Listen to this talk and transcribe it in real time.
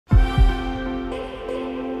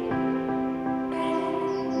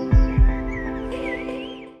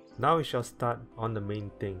Now we shall start on the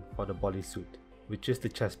main thing for the bodysuit, which is the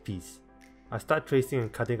chest piece. I start tracing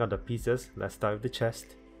and cutting out the pieces. Let's start with the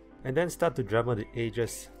chest. And then start to dremel the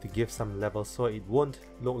edges to give some level so it won't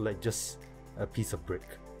look like just a piece of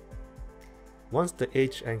brick. Once the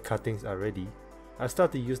edge and cuttings are ready, I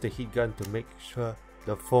start to use the heat gun to make sure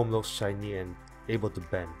the foam looks shiny and able to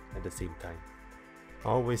bend at the same time.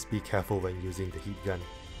 Always be careful when using the heat gun.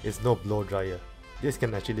 It's no blow dryer. This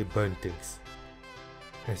can actually burn things.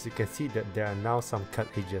 As you can see that there are now some cut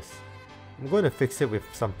edges. I'm going to fix it with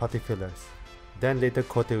some putty fillers, then later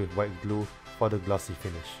coat it with white glue for the glossy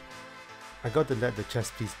finish. I got to let the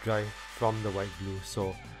chest piece dry from the white glue,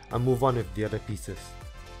 so I'll move on with the other pieces,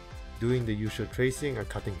 doing the usual tracing and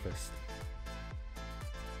cutting first.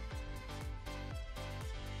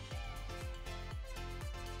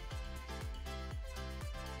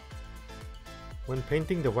 When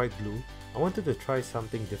painting the white glue, I wanted to try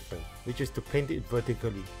something different, which is to paint it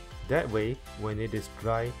vertically. That way, when it is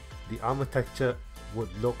dry, the armor texture would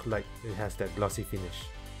look like it has that glossy finish.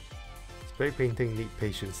 Spray painting needs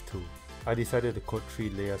patience too. I decided to coat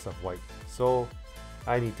 3 layers of white, so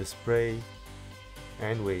I need to spray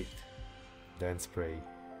and wait, then spray,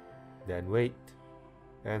 then wait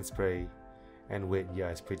and spray and wait.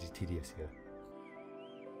 Yeah, it's pretty tedious here.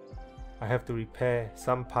 I have to repair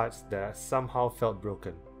some parts that somehow felt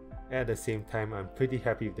broken. At the same time, I'm pretty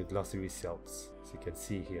happy with the glossy results, as you can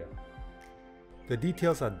see here. The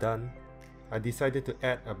details are done. I decided to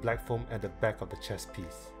add a black foam at the back of the chest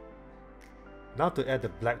piece. Now to add the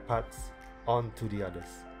black parts onto the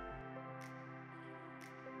others.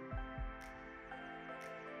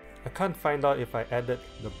 I can't find out if I added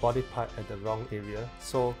the body part at the wrong area,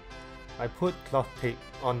 so I put cloth tape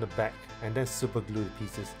on the back and then super glue the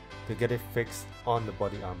pieces to get it fixed on the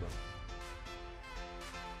body armor.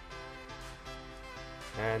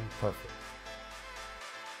 And perfect.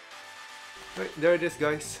 Right, there it is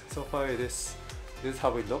guys. So far this is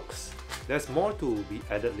how it looks. There's more to be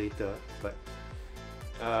added later, but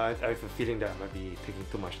I have a feeling that I might be taking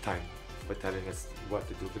too much time by telling us what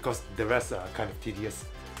to do, because the rest are kind of tedious.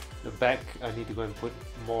 The back, I need to go and put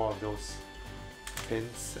more of those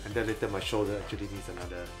pins, and then later my shoulder actually needs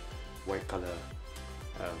another white color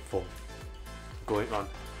foam going on.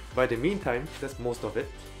 But in the meantime, that's most of it.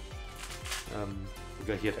 You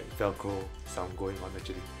can hear that Velcro sound going on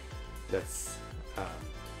actually. That's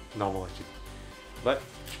normal actually. But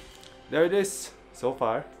there it is so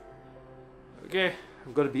far. Okay,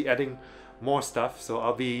 I'm going to be adding more stuff, so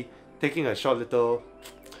I'll be taking a short little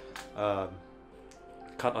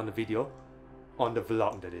cut on the video, on the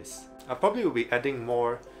vlog that is. I probably will be adding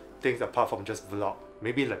more things apart from just vlog.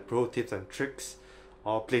 Maybe like pro tips and tricks,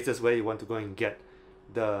 or places where you want to go and get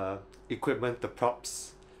the equipment, the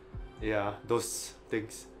props. Yeah, those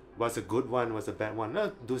things. What's a good one, what's a bad one.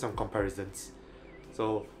 I'll do some comparisons,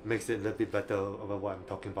 so makes it a little bit better over what I'm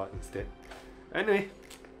talking about instead. Anyway,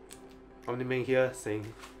 Vlogniming here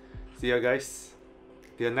saying see ya guys,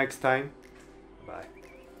 till next time, bye.